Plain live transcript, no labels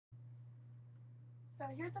So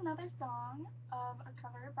here's another song of a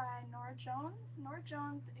cover by Nora Jones. Nora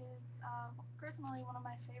Jones is personally one of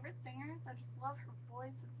my favorite singers. I just love her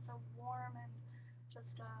voice. It's so warm and just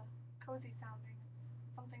cozy sounding.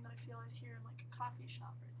 It's something that I feel I'd hear in like a coffee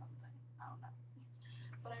shop or something. I don't know.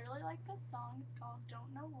 But I really like this song. It's called Don't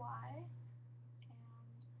Know Why,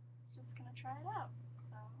 and just gonna try it out.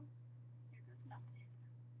 So here goes nothing.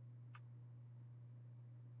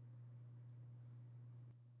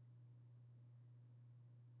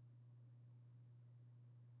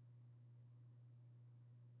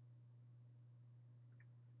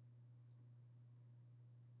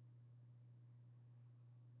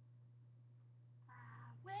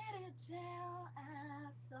 I waited till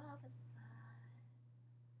I saw the sign.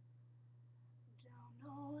 Don't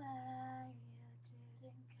know why you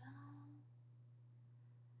didn't come.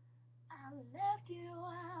 I left you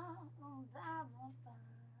out on the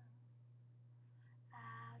phone.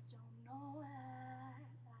 I don't know why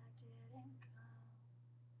I didn't come.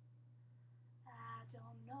 I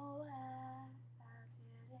don't know why I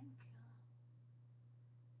didn't come.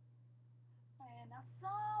 When I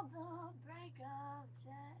saw the break of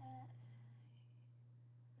day,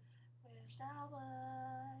 wish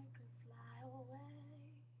could fly away.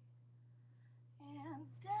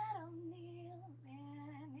 Instead of kneeling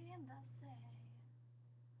in the sand,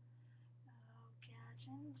 oh,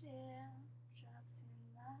 catching teardrops in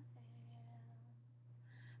my hand.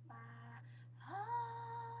 My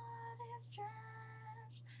heart is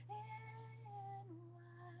drenched in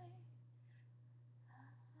white.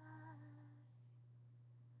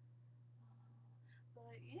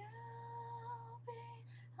 But you'll be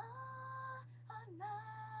on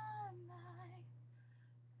my mind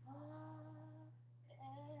forever.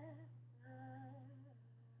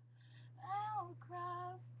 I'll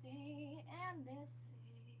cross the endless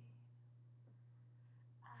sea.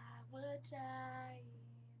 I would die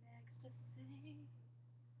in ecstasy.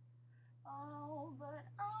 Oh, but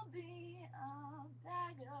I'll be a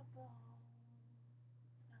bag of bones,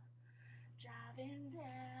 driving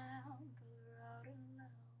down the road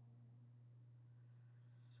alone.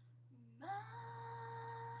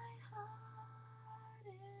 My heart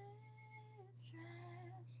is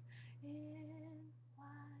drenched in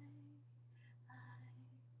white,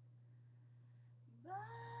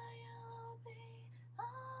 but you'll be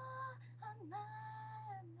on my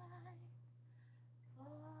mind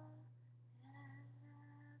forever.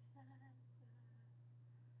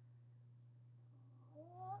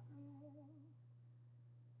 Oh,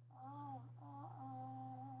 oh, oh, oh,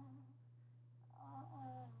 oh,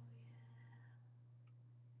 oh, yeah.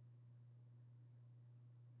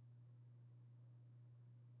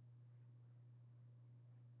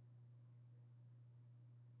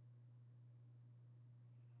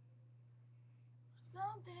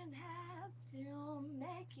 Something has to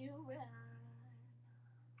make you run.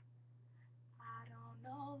 I don't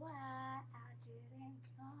know why I didn't